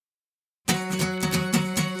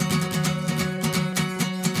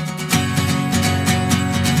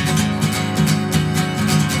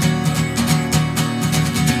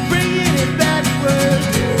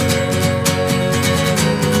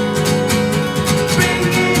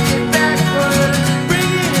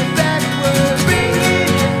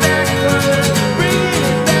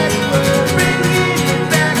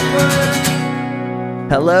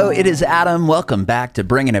it is Adam. Welcome back to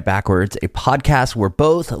Bringing It Backwards, a podcast where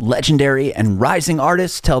both legendary and rising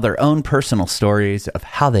artists tell their own personal stories of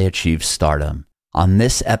how they achieved stardom. On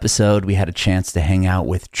this episode, we had a chance to hang out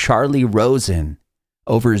with Charlie Rosen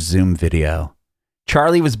over Zoom video.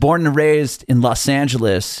 Charlie was born and raised in Los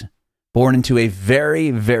Angeles, born into a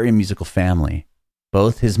very, very musical family.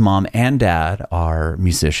 Both his mom and dad are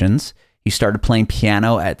musicians. He started playing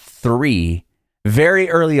piano at 3. Very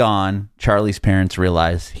early on, Charlie's parents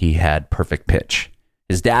realized he had perfect pitch.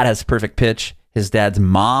 His dad has perfect pitch. His dad's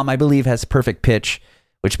mom, I believe, has perfect pitch,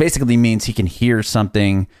 which basically means he can hear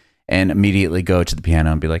something and immediately go to the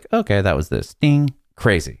piano and be like, okay, that was this. Ding.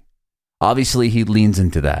 Crazy. Obviously, he leans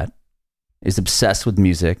into that. Is obsessed with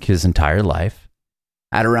music his entire life.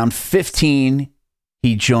 At around 15,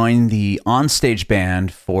 he joined the onstage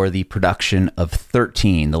band for the production of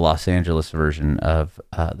 13, the Los Angeles version of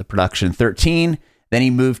the production 13. Then he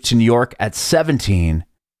moved to New York at 17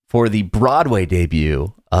 for the Broadway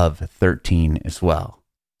debut of 13 as well.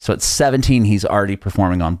 So at 17, he's already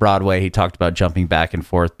performing on Broadway. He talked about jumping back and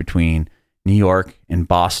forth between New York and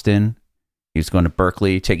Boston. He was going to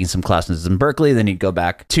Berkeley, taking some classes in Berkeley. Then he'd go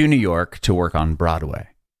back to New York to work on Broadway.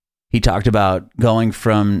 He talked about going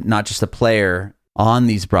from not just a player on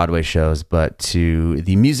these Broadway shows, but to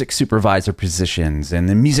the music supervisor positions and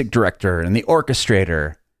the music director and the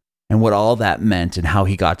orchestrator and what all that meant and how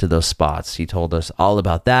he got to those spots. He told us all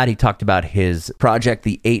about that. He talked about his project,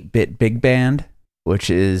 the 8-Bit Big Band, which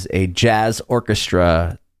is a jazz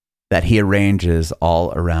orchestra that he arranges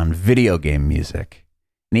all around video game music.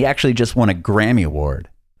 And he actually just won a Grammy Award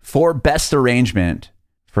for Best Arrangement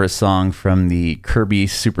for a song from the Kirby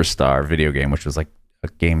Superstar video game, which was like a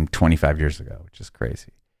game 25 years ago, which is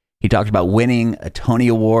crazy. He talked about winning a Tony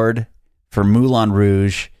Award for Moulin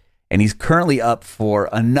Rouge, and he's currently up for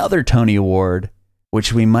another Tony Award,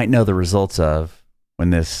 which we might know the results of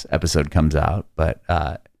when this episode comes out. But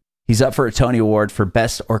he's up for a Tony Award for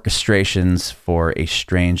Best Orchestrations for A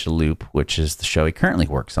Strange Loop, which is the show he currently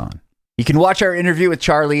works on. You can watch our interview with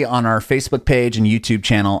Charlie on our Facebook page and YouTube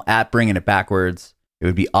channel at Bringing It Backwards. It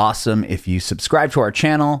would be awesome if you subscribe to our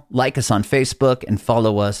channel, like us on Facebook, and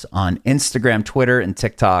follow us on Instagram, Twitter, and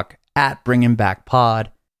TikTok at Bringing Back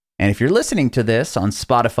Pod. And if you're listening to this on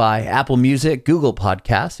Spotify, Apple Music, Google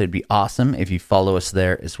Podcasts, it'd be awesome if you follow us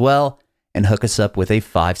there as well and hook us up with a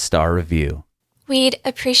 5-star review. We'd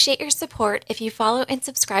appreciate your support if you follow and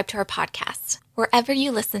subscribe to our podcast, wherever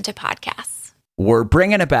you listen to podcasts. We're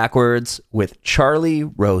Bringing It Backwards with Charlie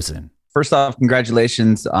Rosen. First off,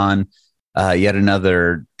 congratulations on yet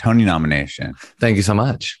another Tony nomination. Thank you so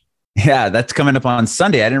much. Yeah, that's coming up on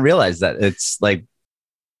Sunday. I didn't realize that. It's like,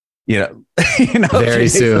 very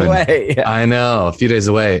soon. Away. Yeah. I know, a few days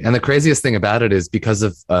away. And the craziest thing about it is because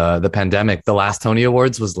of the pandemic, the last Tony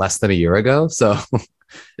Awards was less than a year ago. So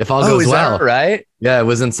if all goes well, right? Yeah, it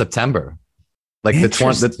was in September. Like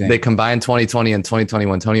they combined 2020 and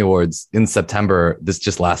 2021 Tony Awards in September. This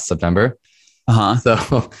just last September.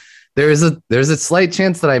 So there's a slight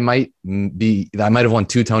chance that I might have won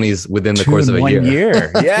 2 Tonys within the course of a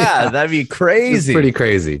year. Yeah, that'd be crazy. It's pretty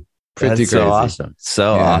crazy. Pretty crazy. So awesome.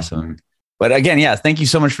 Awesome. But again, yeah, thank you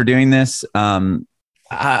so much for doing this.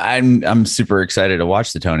 I'm super excited to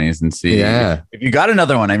watch the Tonys and see if you got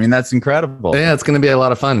another one. I mean, that's incredible. Yeah, it's going to be a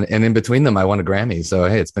lot of fun. And in between them, I won a Grammy. So,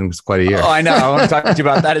 hey, it's been quite a year. Oh, I know. I want to talk to you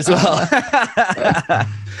about that as well.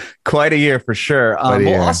 Quite a year for sure.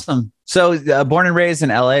 Well, awesome. So born and raised in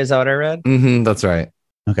LA, is that what I read? Mm-hmm, that's right.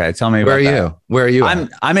 Okay, tell me Where about are that. you? Where are you?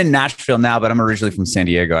 I'm in Nashville now, but I'm originally from San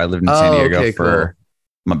Diego. I lived in San Diego for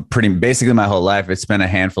basically my whole life. It's been a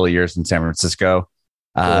handful of years in San Francisco,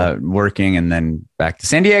 working, and then back to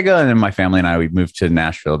San Diego. And then my family and we moved to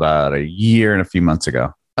Nashville about a year and a few months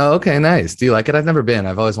ago. Oh, okay, nice. Do you like it? I've never been.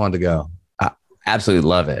 I've always wanted to go. I absolutely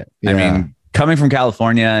love it. Yeah. I mean, coming from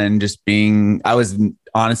California and just I was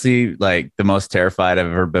honestly like the most terrified I've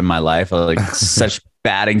ever been in my life. Like such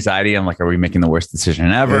bad anxiety. I'm like, are we making the worst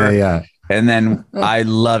decision ever? Yeah. And then I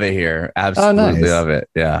love it here. Absolutely love it.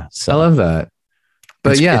 Yeah. So I love that.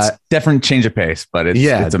 But it's different change of pace, but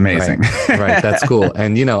it's amazing. Right. That's cool.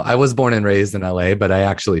 And, I was born and raised in LA, but I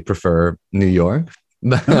actually prefer New York.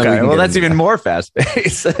 Okay. Well, that's even more fast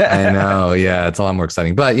paced. I know. Yeah. It's a lot more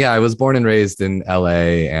exciting. But yeah, I was born and raised in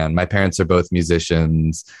LA, and my parents are both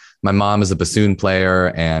musicians. My mom is a bassoon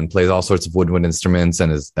player and plays all sorts of woodwind instruments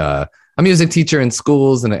and is a music teacher in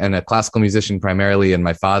schools and a classical musician primarily. And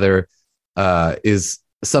my father is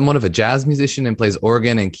somewhat of a jazz musician and plays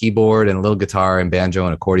organ and keyboard and a little guitar and banjo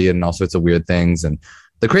and accordion and all sorts of weird things. And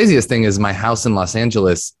the craziest thing is my house in Los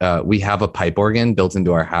Angeles, we have a pipe organ built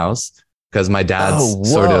into our house because my dad's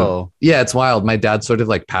it's wild. My dad's sort of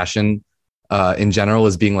like passion in general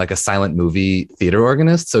as being like a silent movie theater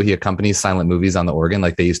organist. So he accompanies silent movies on the organ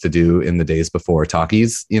like they used to do in the days before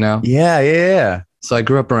talkies, you know? Yeah. So I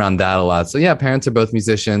grew up around that a lot. So yeah, parents are both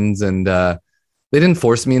musicians, and they didn't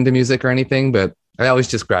force me into music or anything, but I always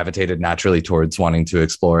just gravitated naturally towards wanting to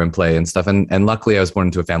explore and play and stuff. And luckily I was born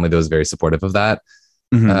into a family that was very supportive of that.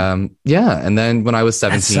 Yeah. And then when I was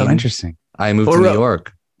 17, that's so interesting. I moved to New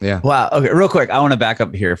York. Yeah. Wow. Okay. Real quick. I want to back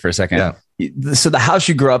up here for a second. Yeah. So the house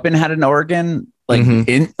you grew up in had an organ, like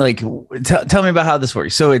tell me about how this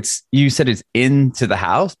works. So you said it's into the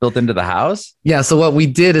house, built into the house. Yeah. So what we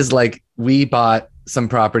did is like, we bought some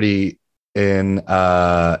property in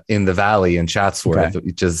the valley in Chatsworth,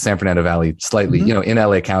 which is San Fernando Valley, slightly, in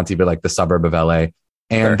LA County, but like the suburb of LA.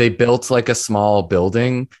 And they built like a small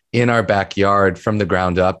building in our backyard from the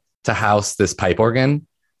ground up to house this pipe organ.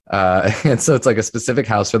 And so it's like a specific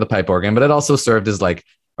house for the pipe organ, but it also served as like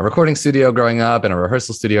a recording studio growing up and a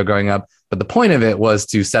rehearsal studio growing up. But the point of it was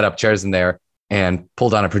to set up chairs in there and pull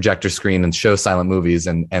down a projector screen and show silent movies.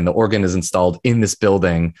 And the organ is installed in this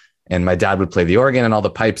building. And my dad would play the organ, and all the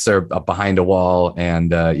pipes are up behind a wall.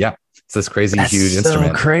 And it's this crazy, huge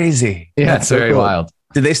instrument. Crazy. Yeah, it's very wild.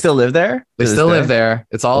 Do they still live there? They still live there.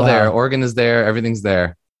 It's all there. Organ is there. Everything's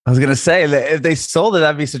there. I was going to say that if they sold it,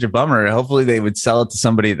 that'd be such a bummer. Hopefully they would sell it to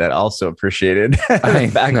somebody that also appreciated the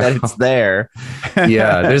fact that it's there.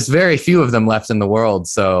 Yeah, there's very few of them left in the world.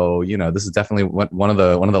 So, this is definitely one of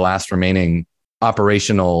the last remaining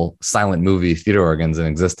operational silent movie theater organs in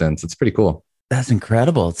existence. It's pretty cool. That's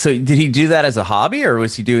incredible. So did he do that as a hobby, or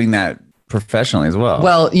was he doing that professionally as well?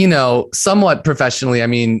 Well, somewhat professionally. I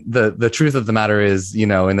mean, the truth of the matter is, in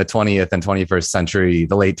the 20th and 21st century,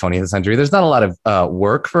 the late 20th century, there's not a lot of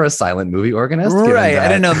work for a silent movie organist. Right. I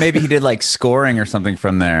don't know. Maybe he did like scoring or something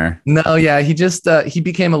from there. No, yeah. He just, he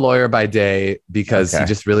became a lawyer by day because he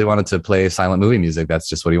just really wanted to play silent movie music. That's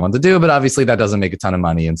just what he wanted to do. But obviously that doesn't make a ton of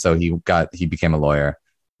money. And so he became a lawyer.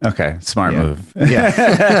 Okay. Smart move.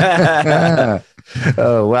 Yeah.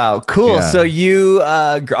 Oh, wow. Cool. Yeah. So you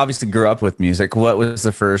obviously grew up with music. What was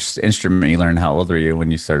the first instrument you learned? How old were you when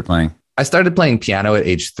you started playing? I started playing piano at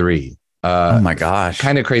age 3. Oh my gosh.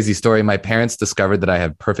 Kind of crazy story. My parents discovered that I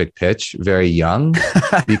have perfect pitch very young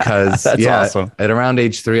because awesome. At around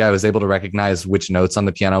age 3, I was able to recognize which notes on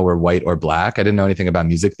the piano were white or black. I didn't know anything about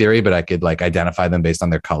music theory, but I could like identify them based on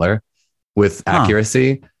their color with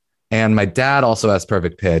accuracy. And my dad also has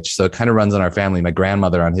perfect pitch. So it kind of runs in our family. My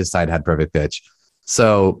grandmother on his side had perfect pitch.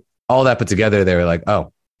 So all that put together, they were like,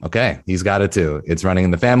 oh, okay, he's got it too. It's running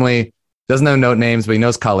in the family. Doesn't know note names, but he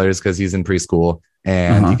knows colors because he's in preschool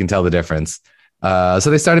and he can tell the difference. So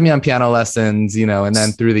they started me on piano lessons, and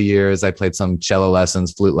then through the years, I played some cello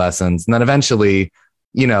lessons, flute lessons. And then eventually,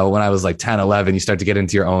 when I was like 10, 11, you start to get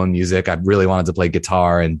into your own music. I really wanted to play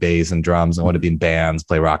guitar and bass and drums. I wanted to be in bands,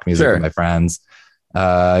 play rock music with my friends.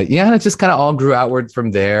 And it just kind of all grew outward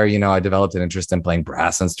from there. I developed an interest in playing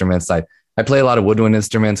brass instruments. I play a lot of woodwind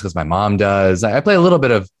instruments because my mom does. I play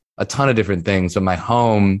a ton of different things, but my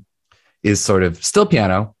home is sort of still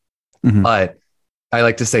piano, but I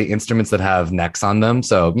like to say instruments that have necks on them.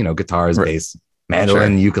 So, guitars, bass,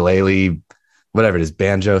 mandolin, ukulele, whatever it is,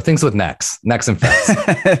 banjo, things with necks and frets.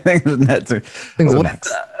 Things with necks.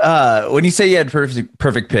 When you say you had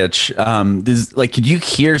perfect pitch, could you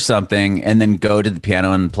hear something and then go to the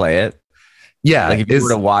piano and play it? Yeah. Like if you were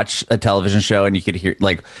to watch a television show and you could hear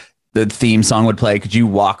like the theme song would play, could you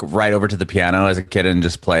walk right over to the piano as a kid and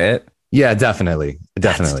just play it? Yeah, definitely.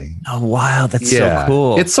 Oh, wow. That's so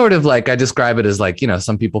cool. It's sort of like, I describe it as like,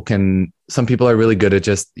 some people are really good at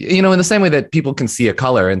just, in the same way that people can see a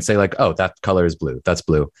color and say like, oh, that color is blue. That's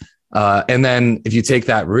blue. And then if you take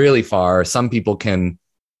that really far, some people can,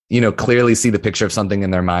 clearly see the picture of something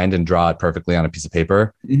in their mind and draw it perfectly on a piece of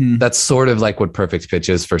paper. That's sort of like what perfect pitch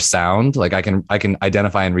is for sound. Like I can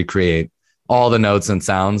identify and recreate all the notes and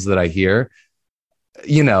sounds that I hear.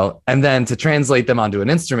 And then to translate them onto an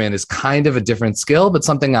instrument is kind of a different skill, but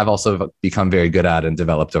something I've also become very good at and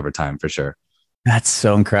developed over time for sure. That's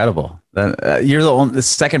so incredible. You're the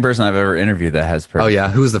second person I've ever interviewed that has perfect. Oh yeah.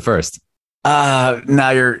 Who's the first? Now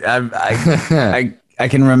I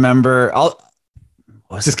can remember.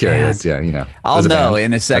 Just curious. Yeah. I'll know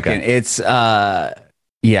in a second. Okay. It's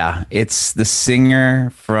the singer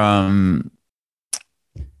from,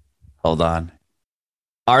 hold on.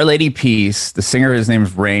 Our Lady Peace, the singer, his name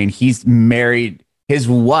is Rain. He's married. His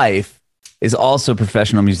wife is also a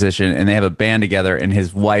professional musician, and they have a band together, and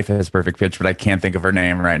his wife has perfect pitch, but I can't think of her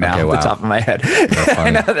name right now off the top of my head.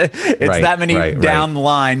 I know that it's that many down the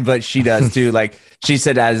line, but she does too. Like she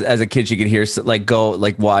said as a kid, she could hear, like go,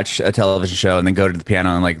 like watch a television show and then go to the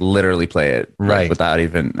piano and like literally play it without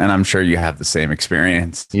even, and I'm sure you have the same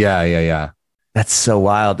experience. Yeah. That's so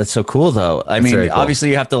wild. That's so cool, though. I mean, very cool. obviously,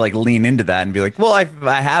 you have to like lean into that and be like, well, I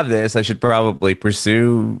have this. I should probably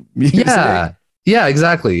pursue music. Yeah,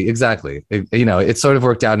 exactly. It's sort of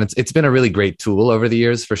worked out, and it's been a really great tool over the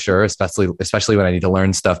years for sure, especially when I need to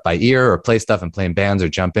learn stuff by ear or play stuff and play in bands or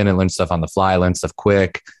jump in and learn stuff on the fly, learn stuff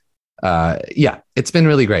quick. It's been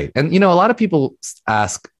really great. And, a lot of people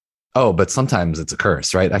ask, oh, but sometimes it's a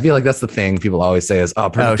curse, right? I feel like that's the thing people always say is, oh,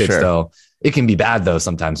 perfect pitch, sure. though. It can be bad, though,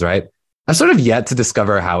 sometimes, right? I've sort of yet to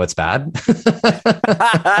discover how it's bad.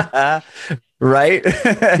 Right?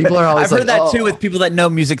 People are always I've heard that too with people that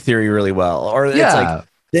know music theory really well. Or it's like,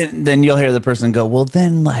 then you'll hear the person go, well,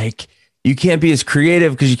 then like, you can't be as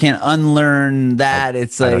creative because you can't unlearn that. I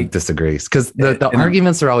don't disagree, because the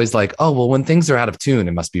arguments are always like, oh, well, when things are out of tune,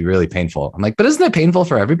 it must be really painful. I'm like, but isn't it painful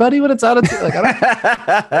for everybody when it's out of tune? Like,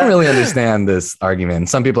 I don't really understand this argument.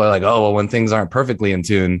 Some people are like, oh, well, when things aren't perfectly in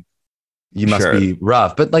tune, you must be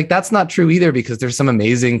rough. But like, that's not true either, because there's some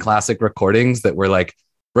amazing classic recordings that were like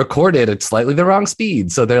recorded at slightly the wrong speed.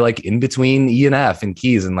 So they're like in between E and F and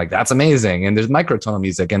keys. And like, that's amazing. And there's microtonal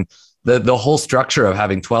music, and the whole structure of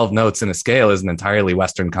having 12 notes in a scale is an entirely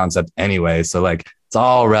Western concept anyway. So like, it's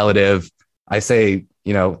all relative. I say,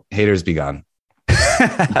 haters be gone.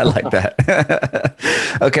 I like that.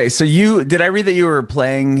 Okay. So did I read that you were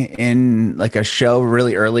playing in like a show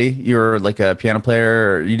really early? You were like a piano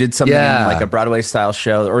player, or you did something like a Broadway style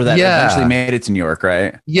show, or that eventually made it to New York,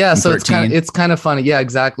 right? Yeah. So it's kind of funny. Yeah,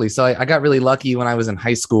 exactly. So I got really lucky when I was in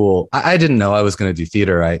high school. I didn't know I was going to do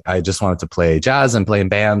theater. I just wanted to play jazz and play in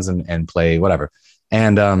bands and play whatever.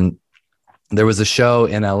 And there was a show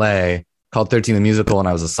in LA called 13 the Musical, and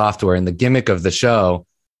I was a sophomore, and the gimmick of the show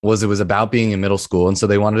was it was about being in middle school. And so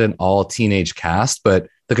they wanted an all teenage cast, but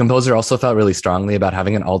the composer also felt really strongly about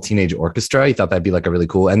having an all teenage orchestra. He thought that'd be like a really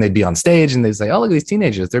cool, and they'd be on stage and they'd say, oh, look at these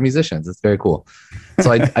teenagers, they're musicians. It's very cool. So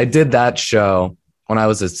I did that show when I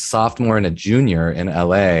was a sophomore and a junior in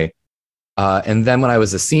LA. And then when I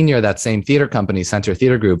was a senior, that same theater company, Center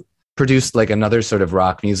Theater Group, produced like another sort of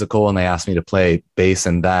rock musical, and they asked me to play bass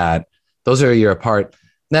in that. Those are a year apart.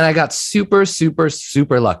 Then I got super, super,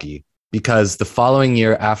 super lucky, because the following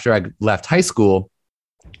year after I left high school,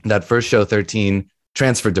 that first show, 13,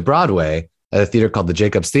 transferred to Broadway at a theater called the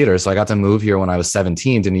Jacobs Theater. So I got to move here when I was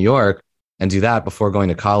 17 to New York and do that before going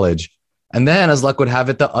to college. And then, as luck would have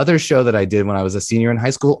it, the other show that I did when I was a senior in high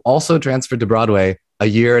school also transferred to Broadway a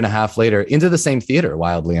year and a half later into the same theater,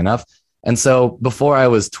 wildly enough. And so before I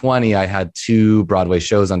was 20, I had 2 Broadway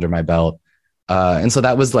shows under my belt. And so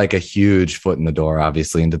that was like a huge foot in the door,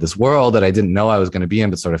 obviously, into this world that I didn't know I was going to be in,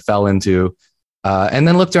 but sort of fell into, and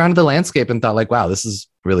then looked around at the landscape and thought like, wow, this is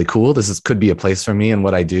really cool. Could be a place for me and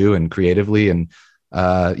what I do and creatively. And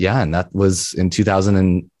and that was in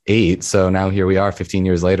 2008. So now here we are 15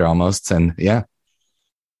 years later almost. And yeah.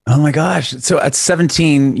 Oh my gosh. So at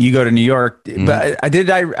 17, you go to New York, but I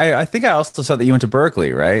think I also saw that you went to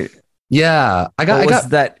Berkeley, right? Yeah. I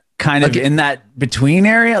got that kind of in that between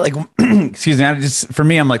area, like, excuse me. For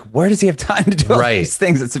me, I'm like, where does he have time to do all these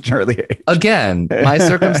things at such an early age? Again, my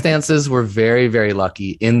circumstances were very, very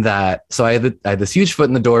lucky in that. So I had this huge foot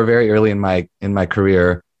in the door very early in my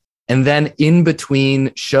career. And then in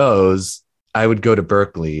between shows, I would go to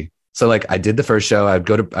Berkeley. So like I did the first show, I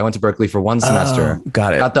went to Berkeley for 1 semester,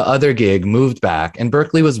 got the other gig, moved back. And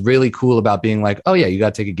Berkeley was really cool about being like, oh yeah, you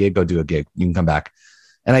got to take a gig, go do a gig. You can come back.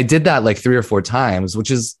 And I did that like 3 or 4 times,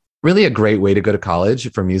 which is really a great way to go to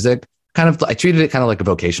college for music. I treated it kind of like a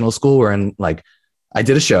vocational school, wherein like I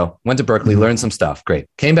did a show, went to Berkeley, learned some stuff. Great.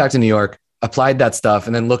 Came back to New York, applied that stuff,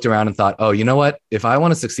 and then looked around and thought, oh, you know what? If I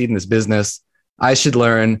want to succeed in this business, I should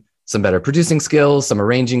learn some better producing skills, some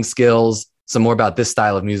arranging skills, some more about this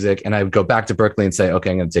style of music. And I would go back to Berkeley and say,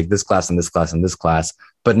 okay, I'm going to take this class and this class and this class,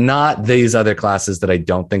 but not these other classes that I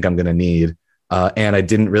don't think I'm going to need. And I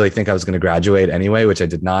didn't really think I was going to graduate anyway, which I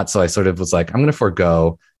did not. So I sort of was like, I'm going to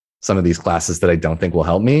forego some of these classes that I don't think will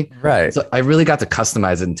help me. Right. So I really got to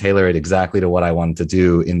customize it and tailor it exactly to what I wanted to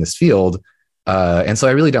do in this field. And so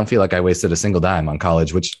I really don't feel like I wasted a single dime on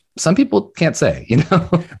college, which some people can't say,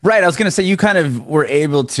 Right. I was going to say you kind of were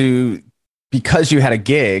able to, because you had a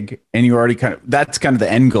gig and you already that's kind of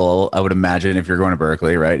the end goal, I would imagine, if you're going to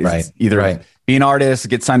Berkeley, right? It's either be an artist,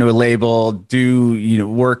 get signed to a label, do,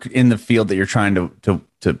 work in the field that you're trying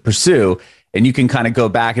to pursue. And you can kind of go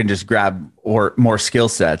back and just grab more skill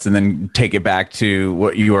sets and then take it back to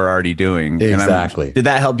what you are already doing. Exactly. Did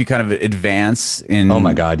that help you kind of advance in? Oh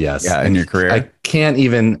my God, yes. Yeah, in your career. I can't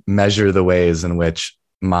even measure the ways in which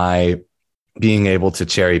my being able to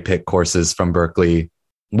cherry pick courses from Berkeley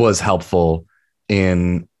was helpful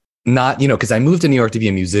in not, because I moved to New York to be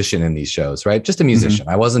a musician in these shows, right? Just a musician.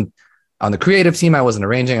 I wasn't on the creative team. I wasn't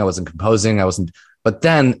arranging, I wasn't composing, but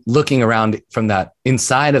then looking around from that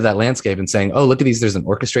inside of that landscape and saying, oh, look at these, there's an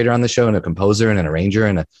orchestrator on the show and a composer and an arranger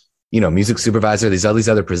and a, music supervisor, all these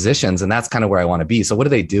other positions. And that's kind of where I want to be. So what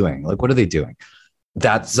are they doing? Like, what are they doing?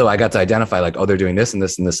 So I got to identify like, oh, they're doing this and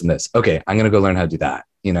this and this and this. Okay, I'm going to go learn how to do that.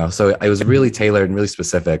 So it was really tailored and really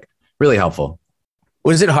specific, really helpful.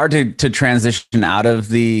 Was it hard to transition out of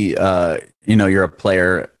the, you're a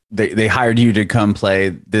player, they hired you to come play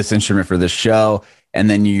this instrument for this show, and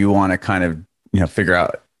then you want to kind of, figure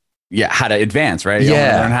out, how to advance, right? You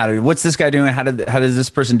learn what's this guy doing? How does this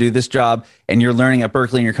person do this job? And you're learning at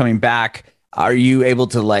Berklee and you're coming back. Are you able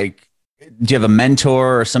to do you have a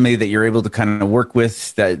mentor or somebody that you're able to kind of work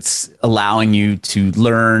with that's allowing you to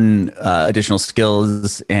learn additional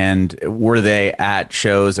skills? And were they at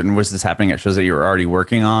shows, and was this happening at shows that you were already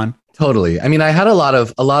working on? Totally. I mean, I had a lot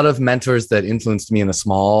of mentors that influenced me in a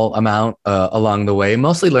small amount along the way,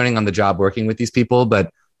 mostly learning on the job, working with these people. But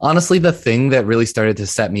honestly, the thing that really started to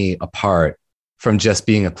set me apart from just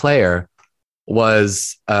being a player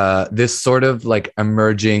was this sort of like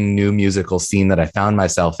emerging new musical scene that I found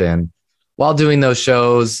myself in. While doing those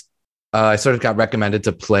shows, I sort of got recommended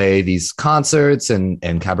to play these concerts and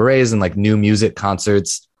cabarets and like new music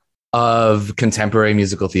concerts of contemporary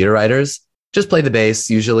musical theater writers. Just play the bass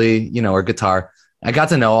usually, or guitar. I got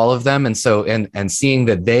to know all of them. And so, and seeing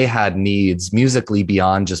that they had needs musically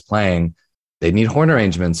beyond just playing, they'd need horn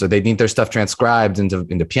arrangements, or they'd need their stuff transcribed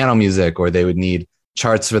into piano music, or they would need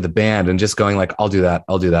charts for the band, and just going like, I'll do that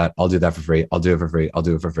for free. I'll do it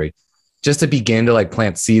for free. Just to begin to like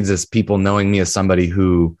plant seeds as people knowing me as somebody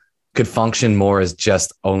who could function more as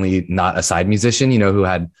just only not a side musician, who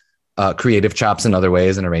had creative chops in other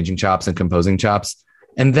ways, and arranging chops and composing chops.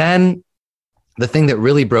 And then the thing that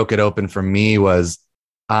really broke it open for me was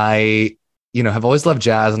I, have always loved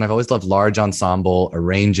jazz, and I've always loved large ensemble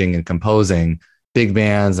arranging and composing, big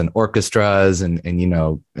bands and orchestras and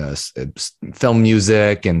film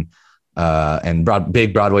music and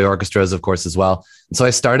big Broadway orchestras, of course, as well. And so I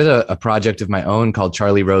started a project of my own called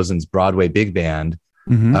Charlie Rosen's Broadway Big Band.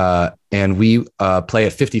 Mm-hmm. And we play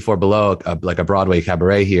at 54 Below, like a Broadway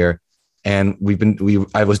cabaret here. And I've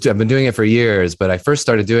been doing it for years, but I first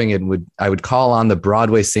started doing it and I would call on the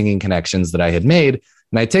Broadway singing connections that I had made.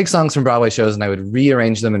 And I'd take songs from Broadway shows and I would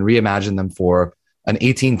rearrange them and reimagine them for an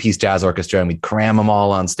 18-piece jazz orchestra. And we'd cram them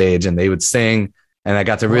all on stage and they would sing. And I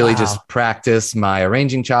got to really just practice my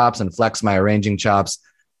arranging chops and flex my arranging chops.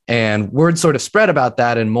 And word sort of spread about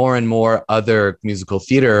that, and more other musical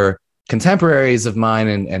theater contemporaries of mine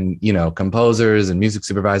and composers and music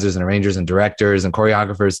supervisors and arrangers and directors and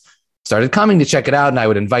choreographers started coming to check it out. And I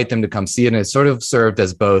would invite them to come see it. And it sort of served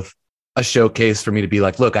as both a showcase for me to be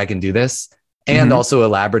like, look, I can do this. And also a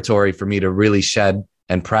laboratory for me to really shed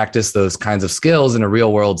and practice those kinds of skills in a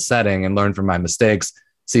real world setting and learn from my mistakes,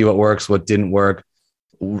 see what works, what didn't work.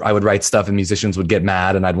 I would write stuff and musicians would get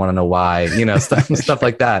mad and I'd want to know why, stuff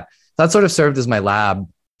like that. That sort of served as my lab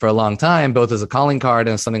for a long time, both as a calling card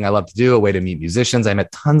and something I love to do, a way to meet musicians. I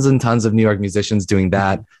met tons and tons of New York musicians doing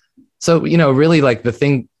that. So, really like the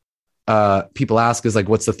thing people ask is like,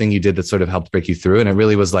 what's the thing you did that sort of helped break you through? And it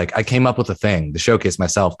really was like, I came up with a thing to showcase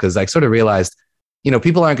myself, because I sort of realized,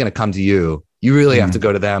 people aren't going to come to you. You really have to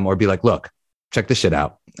go to them or be like, look, check this shit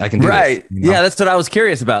out. I can do right. This, Yeah, that's what I was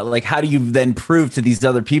curious about. Like, how do you then prove to these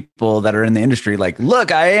other people that are in the industry, like,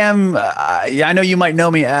 look, I know you might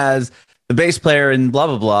know me as the bass player and blah,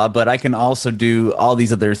 blah, blah, but I can also do all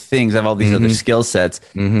these other things. I have all these other skill sets.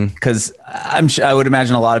 Because I would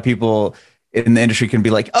imagine a lot of people in the industry can be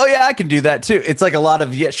like, oh yeah, I can do that too. It's like a lot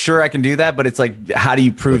of, yeah, sure, I can do that. But it's like, how do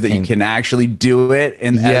you prove that you can actually do it?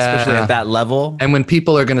 And especially at that level. And when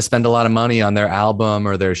people are going to spend a lot of money on their album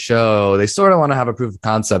or their show, they sort of want to have a proof of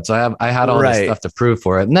concept. So I had all this stuff to prove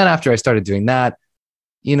for it. And then after I started doing that,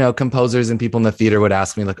 composers and people in the theater would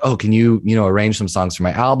ask me like, oh, can you, arrange some songs for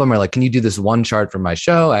my album? Or like, can you do this one chart for my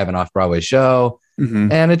show? I have an off-Broadway show.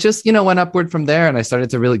 And it just, went upward from there. And I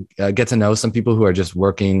started to really get to know some people who are just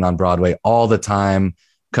working on Broadway all the time.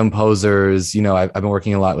 Composers, I've been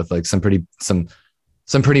working a lot with like some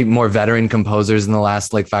pretty more veteran composers in the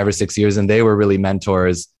last like 5 or 6 years. And they were really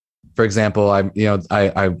mentors. For example,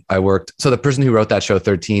 I worked. So the person who wrote that show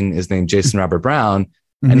 13 is named Jason Robert Brown.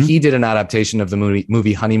 And he did an adaptation of the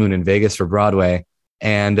movie Honeymoon in Vegas for Broadway.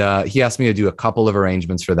 And he asked me to do a couple of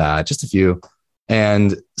arrangements for that, just a few.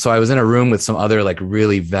 And so I was in a room with some other like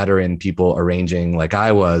really veteran people arranging like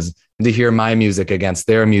I was, and to hear my music against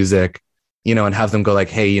their music, and have them go like,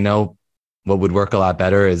 hey, what would work a lot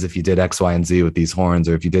better is if you did X, Y, and Z with these horns,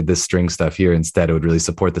 or if you did this string stuff here instead, it would really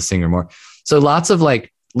support the singer more. So lots of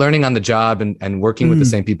like learning on the job and working with the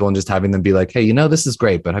same people and just having them be like, hey, this is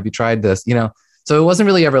great, but have you tried this? So it wasn't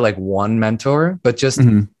really ever like one mentor, but just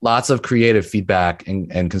lots of creative feedback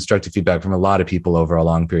and constructive feedback from a lot of people over a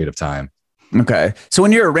long period of time. Okay. So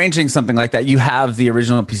when you're arranging something like that, you have the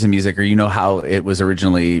original piece of music, or how it was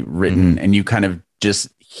originally written, and you kind of just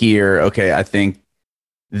hear, okay, I think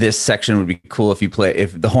this section would be cool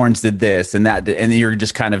if the horns did this and that, and you're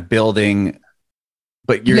just kind of building,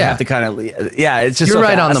 but you have to kind of, it's just you're so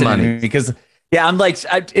right on the money because I'm like,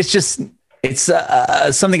 it's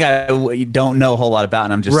something I don't know a whole lot about,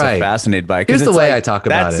 and I'm just so fascinated by it. Here's the way I talk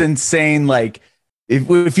about it. That's insane. Like,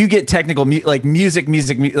 if you get technical, like music,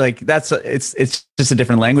 like it's just a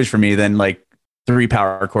different language for me than like 3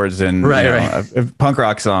 power chords and a punk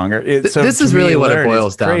rock song. This is really what it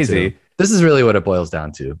boils down to. This is really what it boils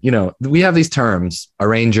down to. We have these terms: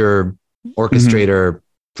 arranger, orchestrator,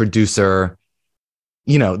 producer.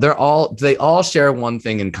 They all share one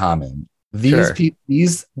thing in common.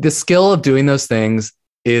 The skill of doing those things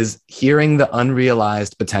is hearing the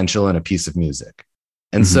unrealized potential in a piece of music.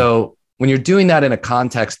 And so when you're doing that in a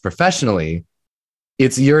context professionally,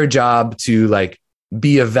 it's your job to like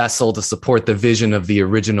be a vessel to support the vision of the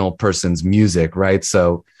original person's music, right?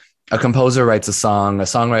 So a composer writes a song, a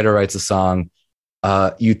songwriter writes a song,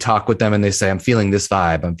 you talk with them and they say, I'm feeling this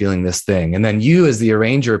vibe, I'm feeling this thing. And then you, as the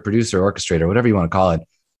arranger, producer, orchestrator, whatever you want to call it,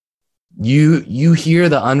 you hear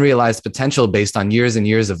the unrealized potential based on years and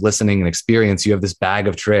years of listening and experience. You have this bag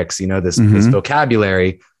of tricks, this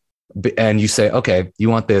vocabulary, and you say, okay,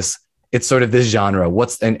 you want this. It's sort of this genre.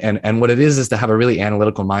 And what it is to have a really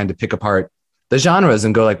analytical mind to pick apart the genres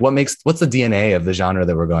and go like, what's the DNA of the genre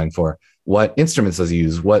that we're going for? What instruments does it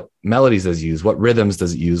use? What melodies does it use? What rhythms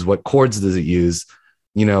does it use? What chords does it use?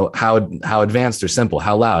 How advanced or simple,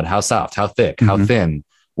 how loud, how soft, how thick, how thin,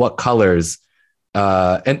 what colors.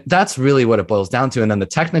 And that's really what it boils down to. And then the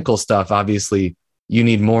technical stuff, obviously, you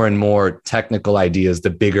need more and more technical ideas, the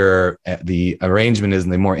bigger the arrangement is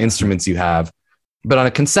and the more instruments you have. But on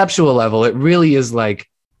a conceptual level, it really is like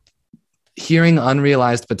hearing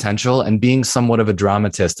unrealized potential and being somewhat of a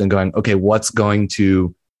dramatist and going, okay, what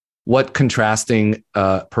contrasting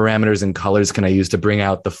parameters and colors can I use to bring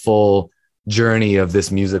out the full journey of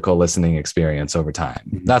this musical listening experience over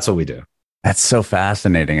time? That's what we do. That's so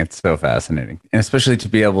fascinating. It's so fascinating. And especially to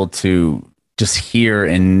be able to just hear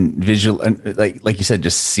and visual, and like you said,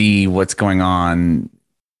 just see what's going on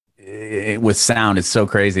with sound. It's so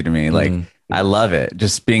crazy to me. Like, I love it.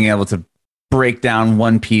 Just being able to break down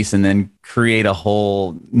one piece and then create a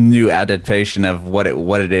whole new adaptation of what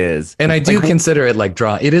it is. And I do consider it like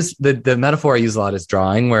draw. It is the metaphor I use a lot is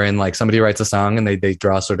drawing, wherein like somebody writes a song and they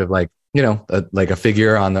draw sort of like, like a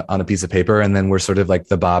figure on a piece of paper. And then we're sort of like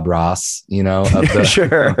the Bob Ross, of the,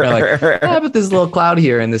 sure. We're like, but this little cloud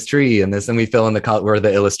here and this tree and this, and we fill in we're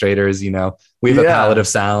the illustrators, we have a palette of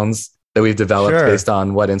sounds that we've developed based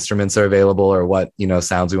on what instruments are available or what,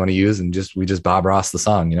 sounds we want to use. And we just Bob Ross the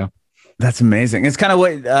song, That's amazing. It's kind of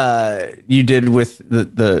what you did with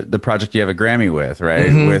the project you have a Grammy with,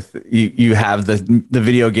 right? With you have the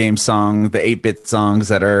video game song, the 8-bit songs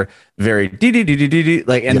that are very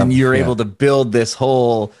like, and then you're able to build this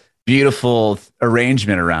whole beautiful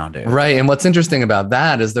arrangement around it. Right. And what's interesting about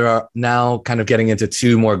that is there are now kind of getting into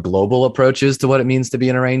 2 more global approaches to what it means to be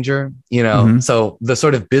an arranger. So the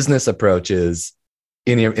sort of business approach is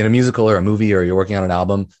in a musical or a movie, or you're working on an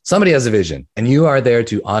album, somebody has a vision and you are there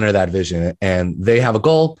to honor that vision, and they have a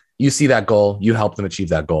goal. You see that goal, you help them achieve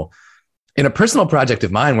that goal. In a personal project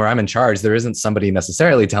of mine where I'm in charge, there isn't somebody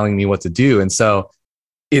necessarily telling me what to do. And so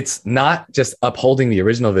it's not just upholding the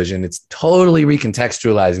original vision. It's totally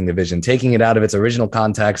recontextualizing the vision, taking it out of its original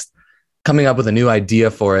context, coming up with a new idea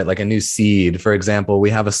for it, like a new seed. For example, we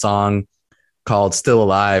have a song called Still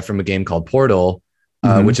Alive from a game called Portal,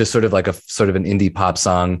 which is sort of like an indie pop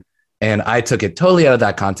song. And I took it totally out of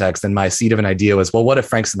that context. And my seed of an idea was, well, what if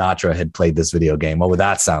Frank Sinatra had played this video game? What would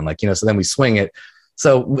that sound like? So then we swing it.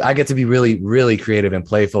 So I get to be really, really creative and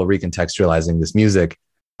playful, recontextualizing this music.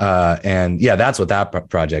 And yeah, that's what that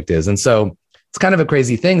project is. And so it's kind of a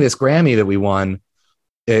crazy thing. This Grammy that we won,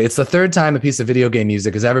 it's the 3rd time a piece of video game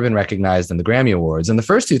music has ever been recognized in the Grammy Awards. And the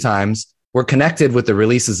first 2 times were connected with the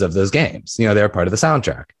releases of those games. They're part of the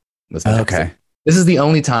soundtrack. Okay. This is the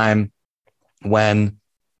only time when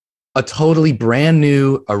a totally brand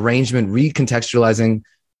new arrangement, recontextualizing,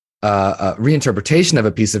 reinterpretation of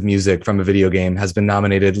a piece of music from a video game has been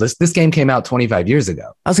nominated. This game came out 25 years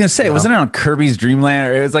ago. I was going to say, wasn't it on Kirby's Dream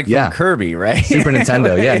Land? It was like from Kirby, right? Super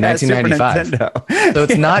Nintendo, 1995. So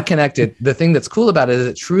it's not connected. The thing that's cool about it is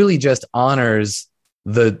it truly just honors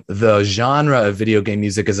the genre of video game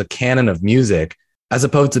music as a canon of music, as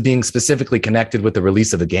opposed to being specifically connected with the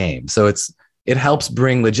release of a game. So it helps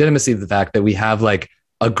bring legitimacy to the fact that we have like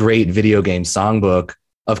a great video game songbook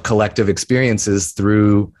of collective experiences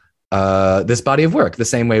through this body of work, the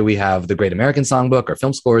same way we have the Great American Songbook or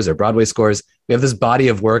film scores or Broadway scores. We have this body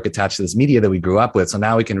of work attached to this media that we grew up with. So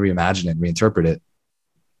now we can reimagine it and reinterpret it.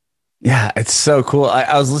 Yeah, it's so cool.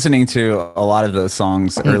 I was listening to a lot of those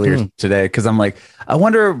songs earlier today because I'm like, I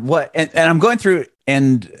wonder what, and I'm going through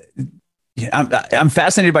and I'm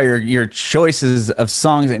fascinated by your choices of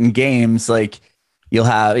songs and games. Like you'll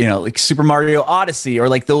have, like Super Mario Odyssey or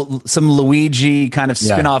like some Luigi kind of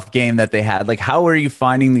spin-off game that they had. Like, how are you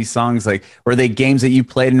finding these songs? Like, were they games that you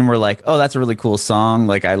played and were like, oh, that's a really cool song.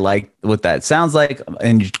 Like, I like what that sounds like.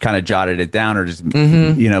 And you kind of jotted it down or just,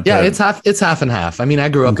 Yeah, it's half and half. I mean, I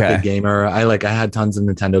grew up a big gamer. I had tons of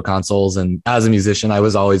Nintendo consoles. And as a musician, I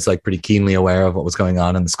was always like pretty keenly aware of what was going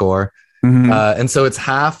on in the score. And so it's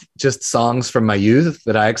half just songs from my youth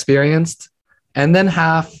that I experienced. And then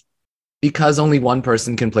half, because only one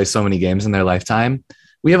person can play so many games in their lifetime,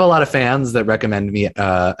 we have a lot of fans that recommend me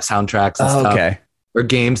soundtracks and stuff or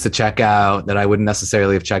games to check out that I wouldn't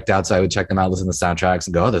necessarily have checked out. So I would check them out, listen to the soundtracks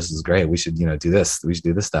and go, oh, this is great. We should, do this. We should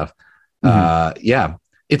do this stuff.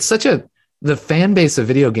 It's the fan base of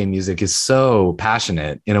video game music is so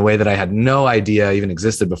passionate in a way that I had no idea even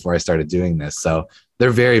existed before I started doing this. So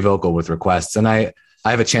they're very vocal with requests. And I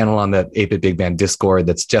have a channel on the 8-Bit Big Band Discord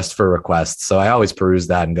that's just for requests. So I always peruse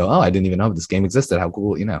that and go, oh, I didn't even know this game existed. How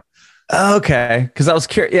cool, Okay. Because I was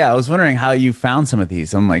curious. Yeah, I was wondering how you found some of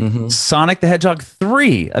these. I'm like, Sonic the Hedgehog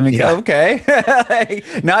 3. I mean, okay.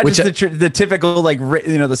 Not just the typical, like,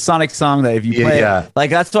 the Sonic song that if you play it, like,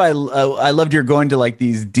 that's why I loved your going to like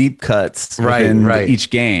these deep cuts in each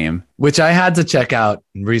game. Which I had to check out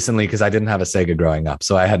recently because I didn't have a Sega growing up.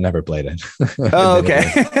 So I had never played it. Oh,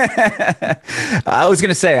 okay. I was going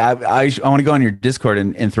to say, I want to go on your Discord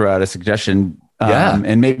and throw out a suggestion.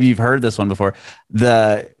 And maybe you've heard this one before.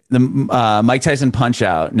 The Mike Tyson Punch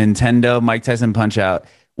Out, Nintendo Mike Tyson Punch Out,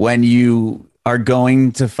 when you are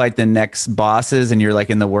going to fight the next bosses and you're like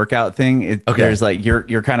in the workout thing, there's like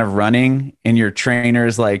you're kind of running and your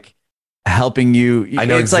trainer's like helping you. I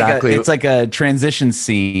know exactly. It's like a transition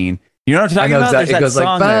scene. You know what I'm talking about? Exactly. It goes like,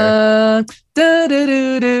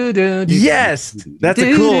 yes, that's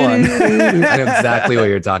a cool one. I know exactly what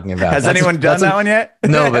you're talking about. Has anyone done that one yet?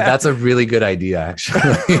 No, but that's a really good idea, actually.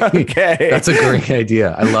 Okay. That's a great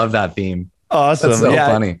idea. I love that theme. Awesome. That's so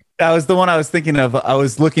funny. That was the one I was thinking of. I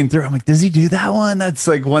was looking through. I'm like, does he do that one? That's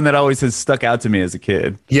like one that always has stuck out to me as a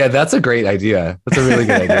kid. Yeah, that's a great idea. That's a really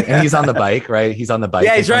good idea. And he's on the bike, right? He's on the bike.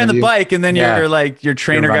 Yeah, he's riding the bike, and then you're like your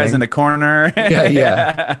trainer guy's in the corner.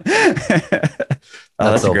 Yeah.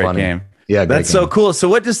 That's a great game. Yeah, that's so cool. So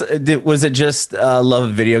what was it just love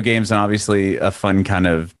of video games and obviously a fun kind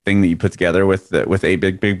of thing that you put together with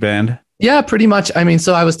 8-Bit Big Band? Yeah, pretty much. I mean,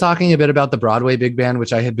 so I was talking a bit about the Broadway Big Band,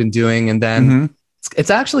 which I had been doing, and then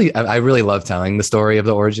it's actually, I really love telling the story of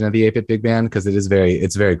the origin of the 8-Bit Big Band because it's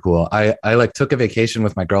very cool. I like took a vacation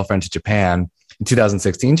with my girlfriend to Japan in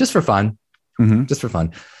 2016 just for fun. Just for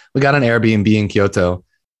fun. We got an Airbnb in Kyoto,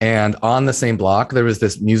 and on the same block there was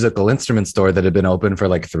this musical instrument store that had been open for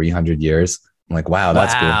like 300 years. I'm like, wow,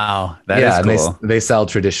 that's cool. Wow, that is cool. They sell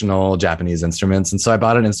traditional Japanese instruments, and so I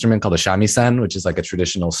bought an instrument called a shamisen, which is like a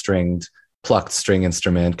traditional plucked string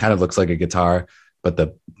instrument. Kind of looks like a guitar, but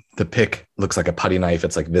the pick looks like a putty knife.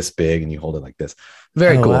 It's like this big and you hold it like this.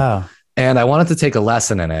 Very cool. Wow. And I wanted to take a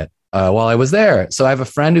lesson in it while I was there. So I have a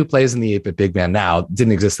friend who plays in the 8-Bit Big Band now,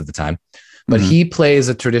 didn't exist at the time, but he plays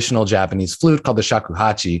a traditional Japanese flute called the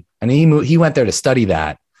shakuhachi. And he went there to study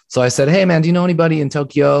that. So I said, hey man, do you know anybody in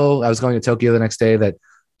Tokyo? I was going to Tokyo the next day that,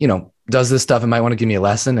 does this stuff and might want to give me a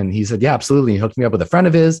lesson. And he said, yeah, absolutely. He hooked me up with a friend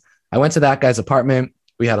of his. I went to that guy's apartment.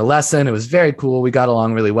 We had a lesson. It was very cool. We got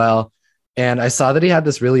along really well. And I saw that he had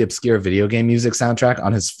this really obscure video game music soundtrack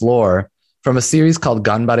on his floor from a series called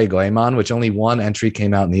Ganbare Goemon, which only one entry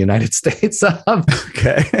came out in the United States of.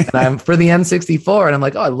 Okay. And I'm for the N64. And I'm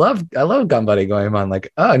like, oh, I love Ganbare Goemon.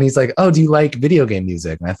 Like, oh, and he's like, oh, do you like video game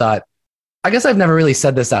music? And I thought, I guess I've never really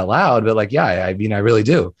said this out loud, but like, yeah, I mean, I really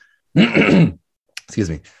do. Excuse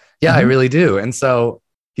me. Yeah, I really do. And so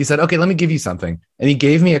he said, okay, let me give you something. And he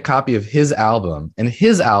gave me a copy of his album. And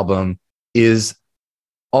his album is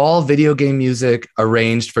all video game music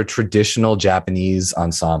arranged for traditional Japanese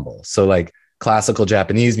ensemble. So like classical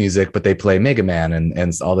Japanese music, but they play Mega Man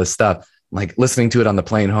and all this stuff. Like listening to it on the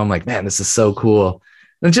plane home, like, man, this is so cool.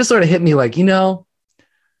 And it just sort of hit me like,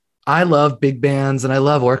 I love big bands and I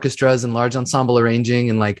love orchestras and large ensemble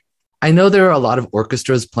arranging. And like, I know there are a lot of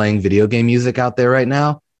orchestras playing video game music out there right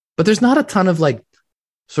now, but there's not a ton of like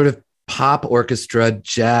sort of pop orchestra,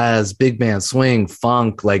 jazz, big band, swing,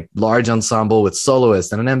 funk, like large ensemble with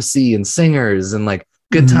soloists and an MC and singers and like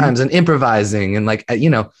good times and improvising and like, you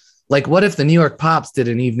know, like what if the New York Pops did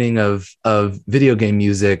an evening of video game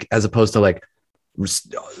music as opposed to like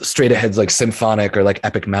straight ahead like symphonic or like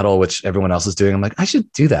epic metal, which everyone else is doing. I'm like, I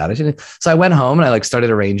should do that. So I went home and I like started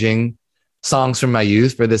arranging songs from my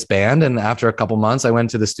youth for this band. And after a couple months, I went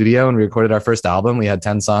to the studio and we recorded our first album. We had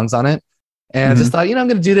 10 songs on it. And I just thought, you know, I'm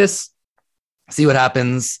going to do this, see what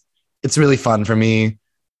happens. It's really fun for me.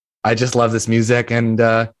 I just love this music. And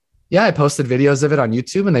yeah, I posted videos of it on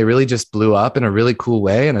YouTube and they really just blew up in a really cool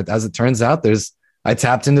way. And as it turns out, I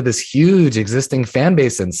tapped into this huge existing fan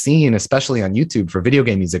base and scene, especially on YouTube for video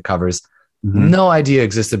game music covers. No idea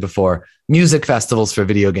existed before. Music festivals for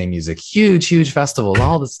video game music, huge festivals,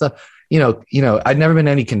 all this stuff. You know, I'd never been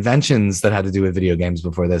to any conventions that had to do with video games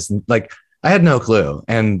before this. And like, I had no clue.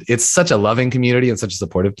 And it's such a loving community and such a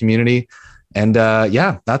supportive community. And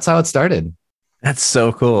yeah, that's how it started. That's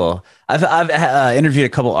so cool. I've interviewed a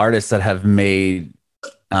couple artists that have made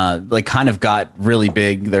like kind of got really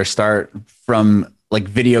big their start from like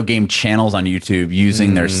video game channels on YouTube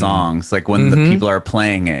using their songs, like when the people are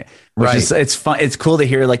playing it. Which is, it's fun. It's cool to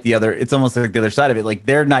hear like it's almost like the other side of it. Like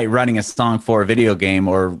they're not running a song for a video game,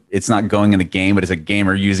 or it's not going in the game, but it's a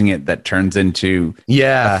gamer using it that turns into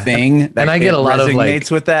a thing. That and I get a lot of like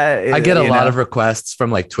with that. I get a lot of requests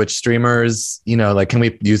from like Twitch streamers, you know, like, can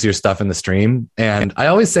we use your stuff in the stream? And I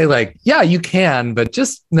always say like, yeah, you can, but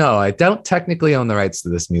just no, I don't technically own the rights to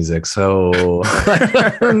this music. So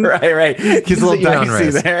right. He's a little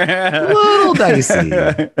dicey there. A little dicey.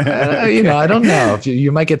 You know, I don't know if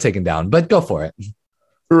you might get taken down, but go for it.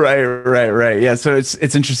 Right. Yeah. So it's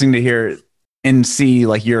interesting to hear and see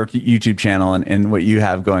like your YouTube channel and what you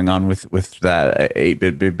have going on with that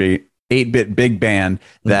 8-bit big band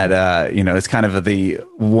that, you know, it's kind of the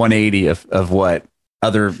 180 of what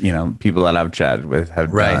other, you know, people that I've chatted with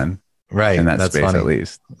have done. Right. In that That's space, funny. at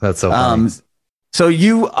least. That's so funny. So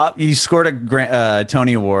you scored a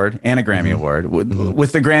Tony Award and a Grammy Award.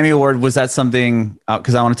 With the Grammy Award, was that something?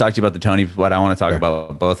 Because I want to talk to you about the Tony, but I want to talk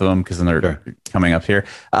about both of them because then they're coming up here.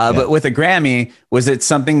 But with the Grammy, was it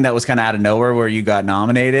something that was kind of out of nowhere where you got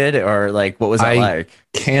nominated, or like what was it like?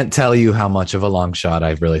 Can't tell you how much of a long shot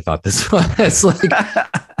I really thought this was. Like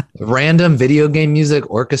random video game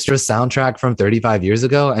music orchestra soundtrack from 35 years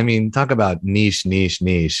ago. I mean, talk about niche.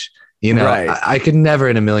 You know, I could never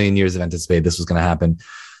in a million years have anticipated this was going to happen.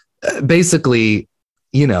 Basically,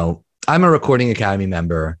 you know, I'm a Recording Academy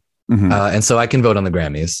member, and so I can vote on the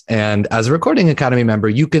Grammys. And as a Recording Academy member,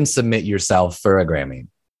 you can submit yourself for a Grammy.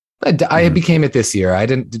 I became it this year. I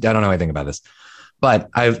don't know anything about this, but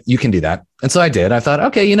you can do that. And so I did. I thought,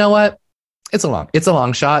 okay, you know what? It's a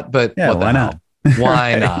long shot, but why not?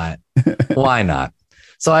 Why not? Why not?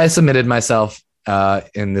 So I submitted myself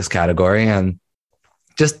in this category, and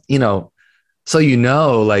just, you know, so you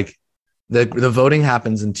know, like the voting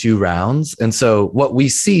happens in 2 rounds. And so what we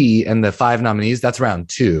see in the 5 nominees, that's round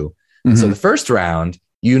 2. And so the first round,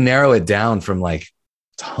 you narrow it down from like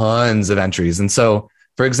tons of entries. And so,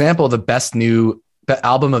 for example, the best new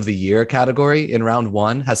album of the year category in round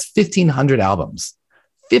 1 has 1,500 albums.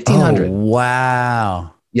 1,500. Oh,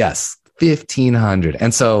 wow. Yes. 1,500.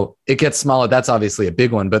 And so it gets smaller. That's obviously a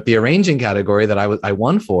big one, but the arranging category that I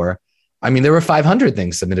won for, I mean, there were 500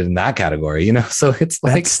 things submitted in that category, you know, so it's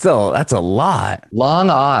like that's a lot.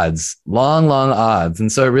 Long odds.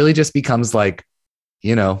 And so it really just becomes like,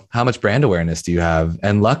 you know, how much brand awareness do you have?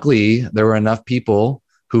 And luckily there were enough people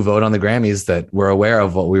who vote on the Grammys that were aware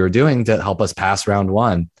of what we were doing to help us pass round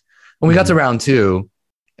 1. When we got to round 2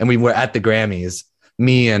 and we were at the Grammys,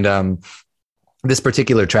 me and this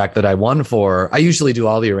particular track that I won for, I usually do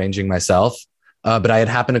all the arranging myself. But I had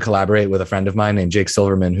happened to collaborate with a friend of mine named Jake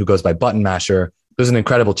Silverman, who goes by Button Masher, who's an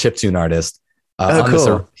incredible chiptune artist.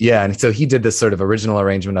 Cool. And so he did this sort of original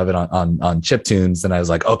arrangement of it on chiptunes. And I was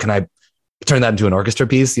like, oh, can I turn that into an orchestra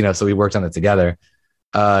piece? You know, so we worked on it together.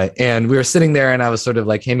 And we were sitting there and I was sort of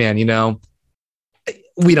like, hey, man, you know,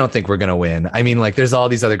 we don't think we're going to win. I mean, like there's all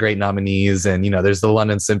these other great nominees and, you know, there's the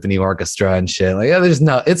London Symphony Orchestra and shit. Like,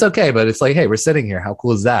 it's okay. But it's like, hey, we're sitting here. How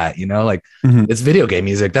cool is that? You know, like it's video game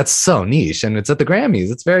music. That's so niche. And it's at the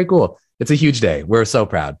Grammys. It's very cool. It's a huge day. We're so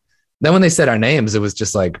proud. Then when they said our names, it was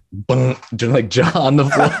just like, boom, like jaw on the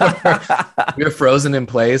floor. We were frozen in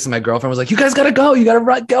place. And my girlfriend was like, you guys got to go. You got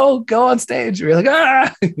to go on stage. We were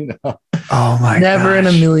like, you know. Oh my god. Never in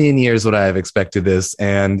a million years would I have expected this.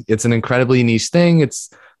 And it's an incredibly niche thing.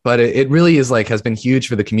 But it really is like, has been huge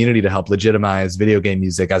for the community to help legitimize video game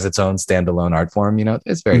music as its own standalone art form. You know,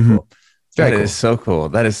 it's very cool. That is so cool.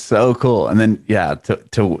 That is so cool. And then, yeah,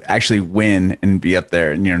 to actually win and be up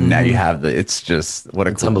there, and now you have it's just what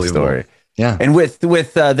a cool story. Yeah. And with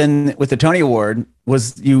the Tony Award,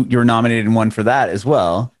 you were nominated and won for that as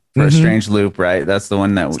well for a Strange Loop, right? That's the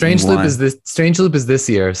one that Strange Loop is this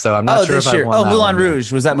year. So I'm not sure if I won. Moulin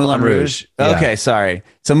Rouge. Was that Moulin Rouge? Yeah. Okay, sorry.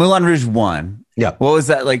 So Moulin Rouge won. Yeah. What was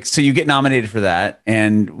that like? So you get nominated for that,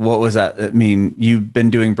 and what was that? I mean, you've been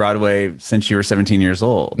doing Broadway since you were 17 years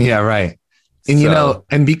old. Yeah, right.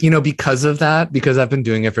 And because of that, because I've been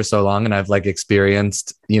doing it for so long, and I've like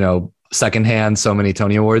experienced, secondhand so many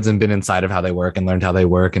Tony Awards and been inside of how they work and learned how they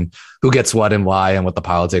work and who gets what and why and what the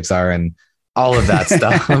politics are and all of that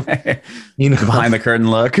stuff. Behind the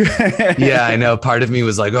curtain look. Yeah, I know. Part of me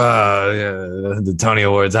was like, oh, yeah, the Tony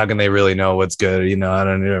Awards, how can they really know what's good? I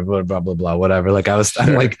don't know, blah, blah, blah, blah, whatever. Like I'm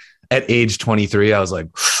like at age 23, I was like,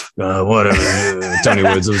 whatever. Tony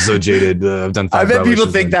Awards, I was so jaded. I've done 5 I bet people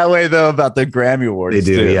think that way though about the Grammy Awards. They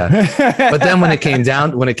do, too. Yeah. But then when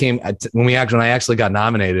I actually got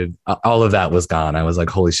nominated, all of that was gone. I was like,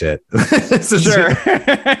 holy shit. Sure.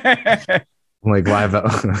 I'm like, why?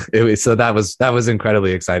 So that was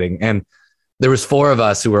incredibly exciting. And there was 4 of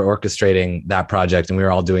us who were orchestrating that project, and we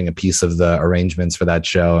were all doing a piece of the arrangements for that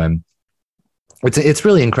show. And it's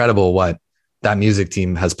really incredible what that music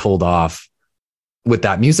team has pulled off with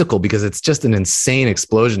that musical, because it's just an insane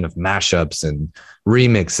explosion of mashups and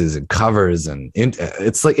remixes and covers. And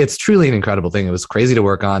it's truly an incredible thing. It was crazy to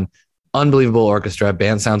work on. Unbelievable orchestra.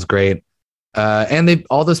 Band sounds great. And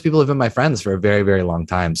all those people have been my friends for a very, very long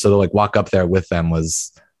time. So to like walk up there with them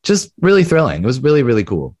was just really thrilling. It was really, really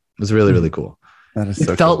cool. It was really, really cool.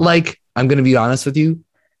 It felt like, I'm going to be honest with you,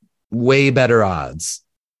 way better odds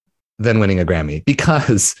than winning a Grammy,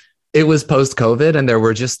 because it was post-COVID and there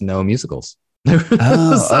were just no musicals.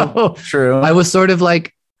 True. I was sort of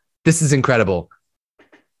like, this is incredible.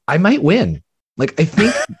 I might win. Like, I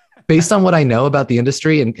think based on what I know about the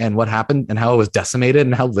industry and what happened and how it was decimated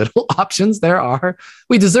and how little options there are,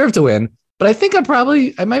 we deserve to win. But I think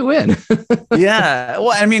I might win. Yeah.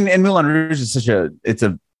 Well, I mean, and Moulin Rouge is it's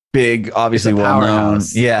a big, obviously well-known.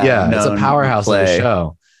 Yeah. It's a powerhouse of a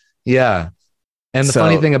show. Yeah. And the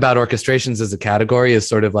funny thing about orchestrations as a category is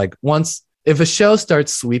sort of like, if a show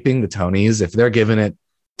starts sweeping the Tonys, if they're giving it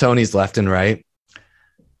Tonys left and right,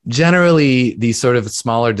 generally these sort of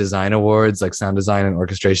smaller design awards like sound design and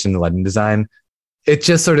orchestration and lighting design, it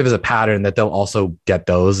just sort of is a pattern that they'll also get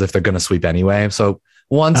those if they're going to sweep anyway. So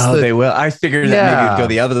they will. I figured that maybe it'd go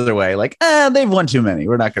the other way. Like, they've won too many.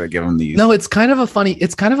 We're not going to give them these. No, it's kind of a funny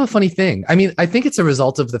thing. I mean, I think it's a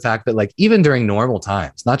result of the fact that like even during normal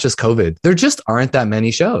times, not just COVID, there just aren't that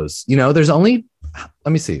many shows. There's only,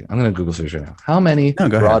 let me see. I'm going to Google search right now. How many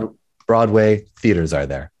Broadway theaters are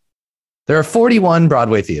there? There are 41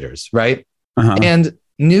 Broadway theaters, right? Uh-huh. And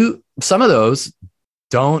some of those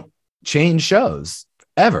don't change shows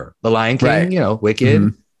ever. The Lion King, right.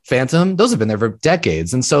 Wicked, Phantom, those have been there for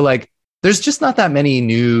decades. And so like, there's just not that many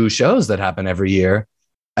new shows that happen every year.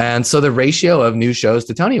 And so the ratio of new shows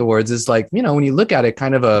to Tony Awards is like, when you look at it,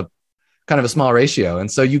 kind of a small ratio.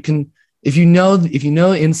 And so you can, if you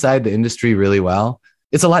know inside the industry really well,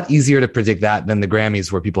 it's a lot easier to predict that than the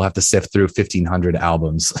Grammys, where people have to sift through 1,500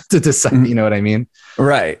 albums to decide, you know what I mean?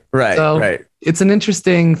 Right. So it's an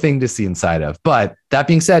interesting thing to see inside of. But that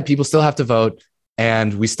being said, people still have to vote.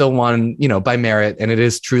 And we still won, by merit. And it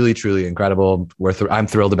is truly, truly incredible. I'm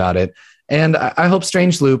thrilled about it. And I hope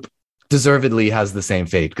Strange Loop deservedly has the same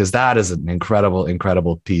fate, because that is an incredible,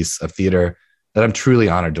 incredible piece of theater that I'm truly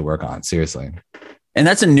honored to work on. Seriously. And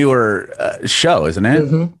that's a newer show, isn't it?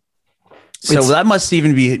 Mm-hmm. So that must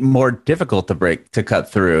even be more difficult to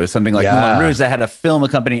cut through. Something like Moulin Rouge that had a film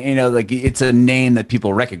company, like it's a name that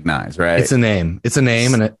people recognize, right? It's a name,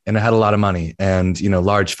 and it had a lot of money and,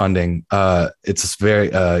 large funding.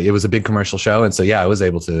 It was a big commercial show. And so, I was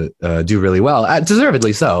able to do really well,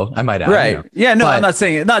 deservedly so, I might add. Right. Yeah, no, I'm not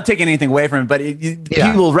taking anything away from it, but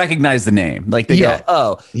people recognize the name. Like they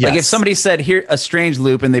go, like if somebody said here, A Strange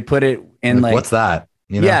Loop, and they put it in like what's that?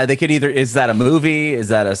 Yeah, they could either, is that a movie? Is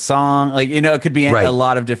that a song? Like, it could be a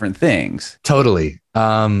lot of different things. Totally.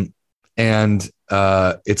 And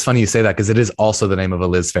it's funny you say that, because it is also the name of a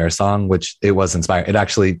Liz Phair song, which it was inspired.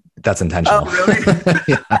 That's intentional. Oh,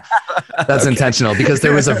 really? That's intentional, because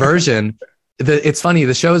there was a version. It's funny.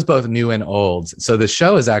 The show is both new and old. So the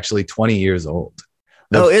show is actually 20 years old.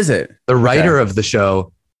 Is it? The writer of the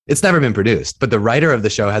show, it's never been produced, but the writer of the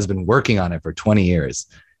show has been working on it for 20 years.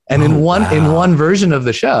 And in one version of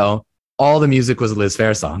the show, all the music was Liz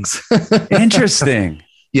Phair songs. Interesting.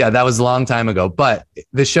 Yeah, that was a long time ago. But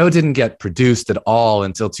the show didn't get produced at all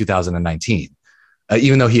until 2019.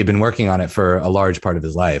 even though he had been working on it for a large part of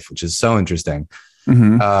his life, which is so interesting.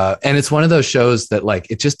 Mm-hmm. And it's one of those shows that like,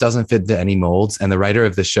 it just doesn't fit into any molds. And the writer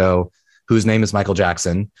of the show, whose name is Michael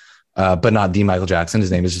Jackson, but not the Michael Jackson,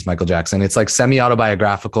 his name is just Michael Jackson. It's like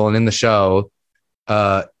semi-autobiographical. And in the show,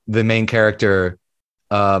 the main character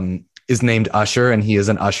is named Usher, and he is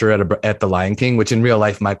an usher at the Lion King, which in real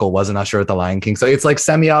life, Michael was an usher at the Lion King. So it's like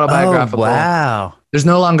semi-autobiographical. Oh, wow. There's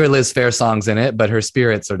no longer Liz Phair songs in it, but her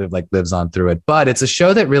spirit sort of like lives on through it. But it's a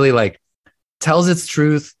show that really like tells its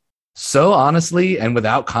truth so honestly and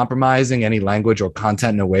without compromising any language or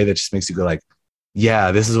content in a way that just makes you go like,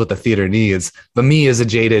 yeah, this is what the theater needs. But me as a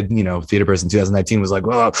jaded, theater person in 2019 was like,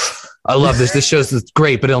 well, I love this. This show's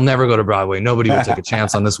great, but it'll never go to Broadway. Nobody will take a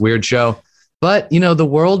chance on this weird show. But, the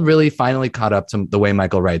world really finally caught up to the way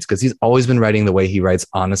Michael writes, because he's always been writing the way he writes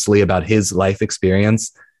honestly about his life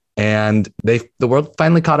experience. And the world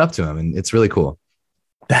finally caught up to him, and it's really cool.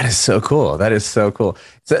 That is so cool.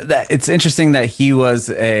 So it's interesting that he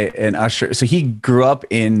was an usher. So he grew up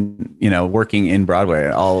in, working in Broadway,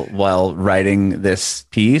 all while writing this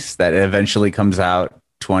piece that eventually comes out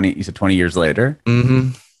 20 years later. Mm-hmm.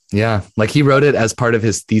 Yeah. Like he wrote it as part of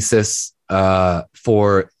his thesis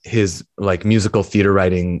for his like musical theater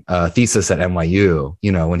writing thesis at NYU,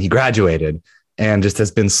 when he graduated, and just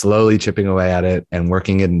has been slowly chipping away at it and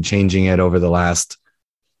working it and changing it over the last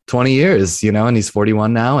 20 years, and he's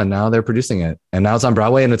 41 now, and now they're producing it, and now it's on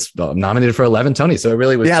Broadway, and it's nominated for 11 Tonys. So it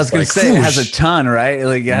really was. Yeah, I was going to say, whoosh. it has a ton, right?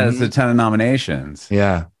 Like it has a ton of nominations.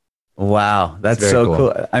 Yeah. Wow. That's so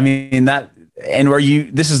cool. I mean,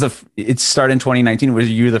 it started in 2019. Was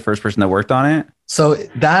you the first person that worked on it? So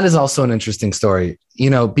that is also an interesting story,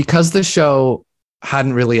 because the show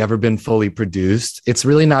hadn't really ever been fully produced. It's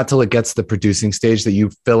really not till it gets to the producing stage that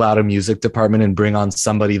you fill out a music department and bring on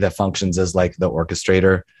somebody that functions as like the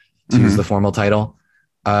orchestrator, to use the formal title.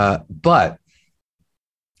 But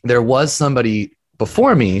there was somebody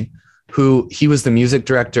before me who he was the music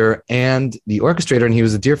director and the orchestrator, and he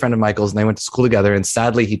was a dear friend of Michael's, and they went to school together, and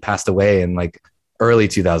sadly he passed away in like early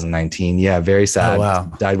 2019. Yeah. Very sad. Oh, wow.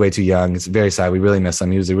 Died way too young. It's very sad. We really miss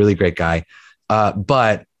him. He was a really great guy.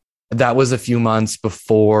 But that was a few months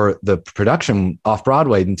before the production off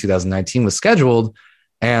Broadway in 2019 was scheduled.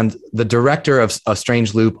 And the director of A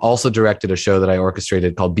Strange Loop also directed a show that I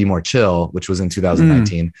orchestrated called Be More Chill, which was in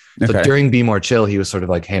 2019. Okay. So during Be More Chill, he was sort of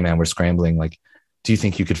like, hey man, we're scrambling. Like, do you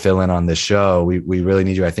think you could fill in on this show? We really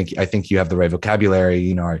need you. I think you have the right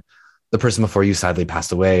vocabulary. The person before you sadly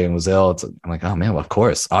passed away and was ill. I'm like, oh man, well, of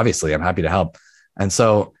course, obviously I'm happy to help. And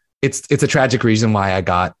so it's a tragic reason why I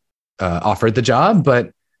got offered the job,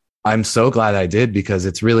 but I'm so glad I did, because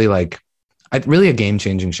it's really really a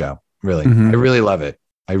game-changing show. Really. I really love it.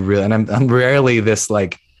 And I'm rarely this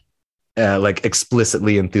like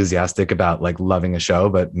explicitly enthusiastic about like loving a show,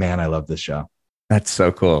 but man, I love this show. That's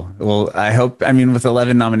so cool. Well, with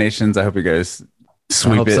 11 nominations, I hope you guys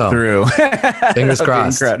sweep it through. Fingers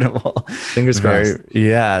crossed. Incredible. Fingers crossed.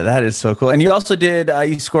 Yeah, that is so cool. And you also did,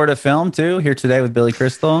 you scored a film too, Here Today with Billy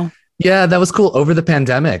Crystal. Yeah, that was cool. Over the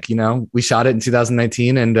pandemic, we shot it in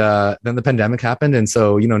 2019, and then the pandemic happened. And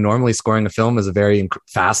so, normally scoring a film is a very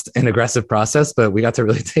fast and aggressive process, but we got to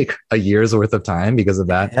really take a year's worth of time because of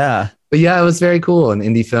that. Yeah. But yeah, it was very cool. An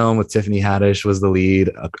indie film with Tiffany Haddish was the lead,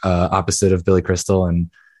 opposite of Billy Crystal. And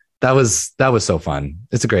that was so fun.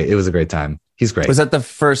 It was a great time. He's great. Was that the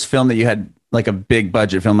first film that you had, like a big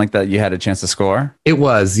budget film like that, you had a chance to score? It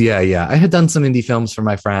was. Yeah. I had done some indie films for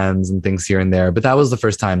my friends and things here and there, but that was the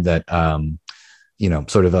first time that,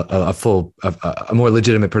 sort of a more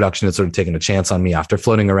legitimate production had sort of taken a chance on me after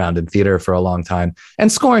floating around in theater for a long time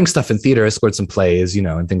and scoring stuff in theater. I scored some plays,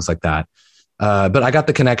 and things like that. But I got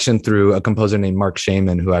the connection through a composer named Mark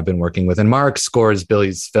Shaman, who I've been working with, and Mark scores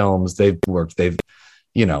Billy's films.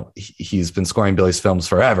 He's been scoring Billy's films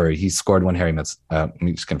forever. He scored When Harry Met. Let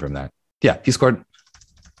me just confirm that. Yeah, he scored.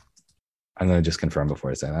 I'm going to just confirm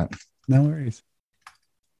before I say that. No worries.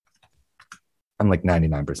 I'm like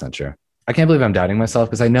 99% sure. I can't believe I'm doubting myself,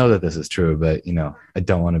 because I know that this is true, but I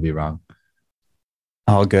don't want to be wrong.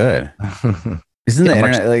 All good. Isn't the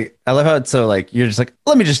internet like? I love how it's so like you're just like,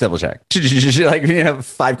 let me just double check. Like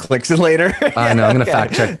 5 clicks later. I know. I'm gonna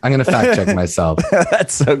fact check. I'm gonna fact check myself.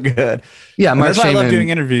 That's so good. Yeah, Mark Shaman, I love doing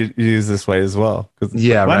interviews this way as well.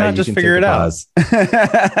 Yeah, why right. not just figure it out?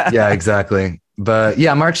 Yeah, exactly. But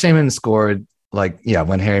yeah, Mark Shaman scored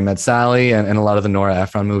When Harry Met Sally and a lot of the Nora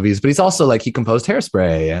Ephron movies. But he's also he composed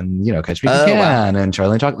Hairspray and Catch Me If You Can and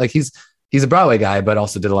Charlie and Chocolate. Like he's a Broadway guy, but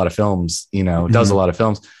also did a lot of films. Does a lot of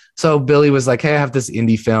films. So Billy was like, hey, I have this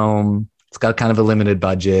indie film. It's got kind of a limited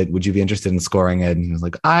budget. Would you be interested in scoring it? And he was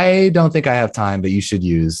like, I don't think I have time, but you should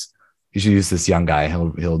use you should use this young guy.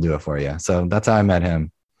 He'll do it for you. So that's how I met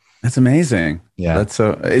him. That's amazing. Yeah. That's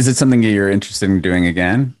so, is it something that you're interested in doing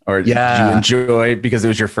again? Or did you enjoy because it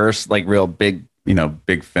was your first like real big,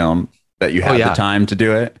 big film that you had the time to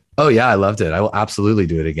do it? Oh yeah. I loved it. I will absolutely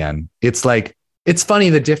do it again. It's like, it's funny,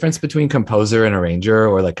 the difference between composer and arranger,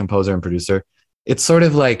 or like composer and producer. It's sort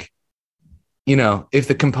of like, if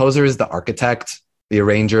the composer is the architect, the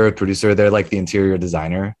arranger, producer, they're like the interior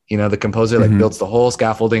designer. The composer like builds the whole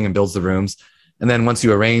scaffolding and builds the rooms. And then once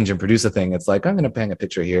you arrange and produce a thing, it's like, I'm going to hang a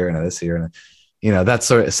picture here and this here. And, that's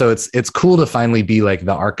sort of, so it's cool to finally be like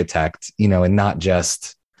the architect, and not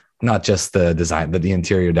just the design, but the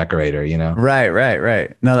interior decorator,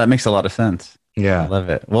 Right. No, that makes a lot of sense. Yeah. I love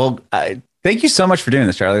it. Well, thank you so much for doing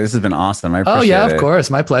this, Charlie. This has been awesome. I appreciate it. Of course.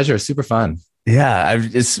 My pleasure. Super fun. Yeah,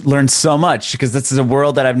 I've just learned so much because this is a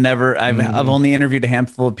world that I've only interviewed a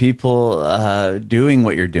handful of people doing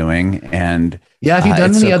what you're doing. And have you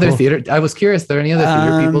done any other theater? I was curious. Are there any other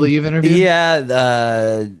theater people that you've interviewed? Yeah,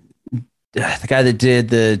 the guy that did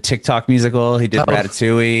the TikTok musical, he did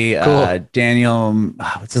Ratatouille. Cool. Daniel,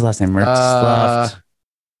 what's his last name? Mertzloft.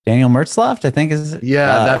 Daniel Mertzloft, I think is. Yeah,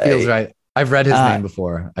 that feels right. I've read his name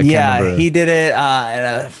before. I can't remember. He did it.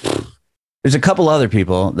 There's a couple other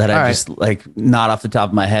people that I just like not off the top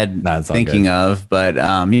of my head thinking of, but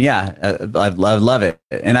I love it.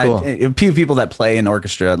 And a few people that play in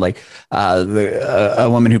orchestra, like a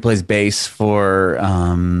woman who plays bass for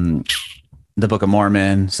the Book of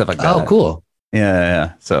Mormon, stuff like that. Oh, cool.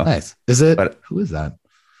 Yeah. So nice. Who is that?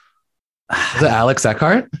 Is it Alex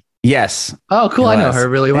Eckhart? Yes. Oh, cool. I know her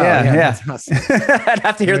really well. Yeah. Awesome. I'd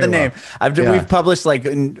have to hear the name. We've published like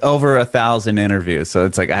over 1,000 interviews. So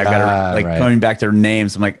it's like, I got to coming back to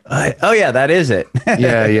names. I'm like, oh yeah, that is it.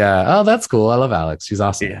 Yeah. Oh, that's cool. I love Alex. She's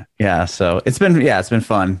awesome. Yeah. So it's been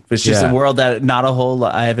fun. It's just a world that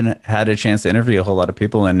I haven't had a chance to interview a whole lot of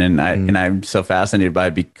people in. And I'm so fascinated by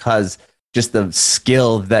it because just the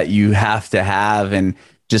skill that you have to have and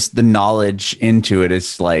just the knowledge into it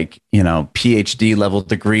is like, PhD level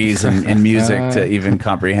degrees in music to even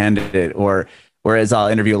comprehend it. Whereas I'll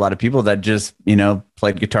interview a lot of people that just,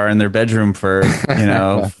 played guitar in their bedroom for,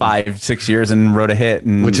 5-6 years and wrote a hit,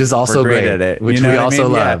 and which is also great at it, which we also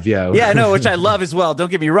love. Yeah. No, which I love as well. Don't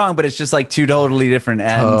get me wrong, but it's just like two totally different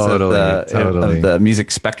ends of the music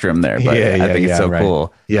spectrum there. But I think it's so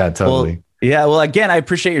cool. Yeah, totally. Well, again, I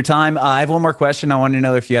appreciate your time. I have one more question. I want to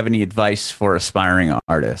know if you have any advice for aspiring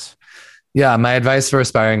artists. Yeah, my advice for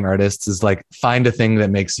aspiring artists is like, find a thing that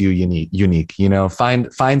makes you unique,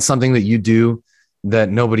 find something that you do that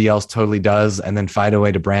nobody else totally does, and then find a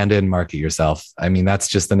way to brand it and market yourself. I mean, that's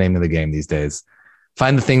just the name of the game these days.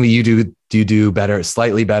 Find the thing that you do better,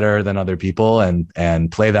 slightly better than other people,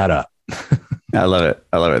 and play that up. I love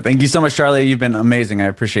it. Thank you so much, Charlie. You've been amazing. I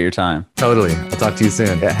appreciate your time. Totally. I'll talk to you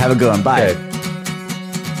soon. Yeah, have a good one. Bye. Okay.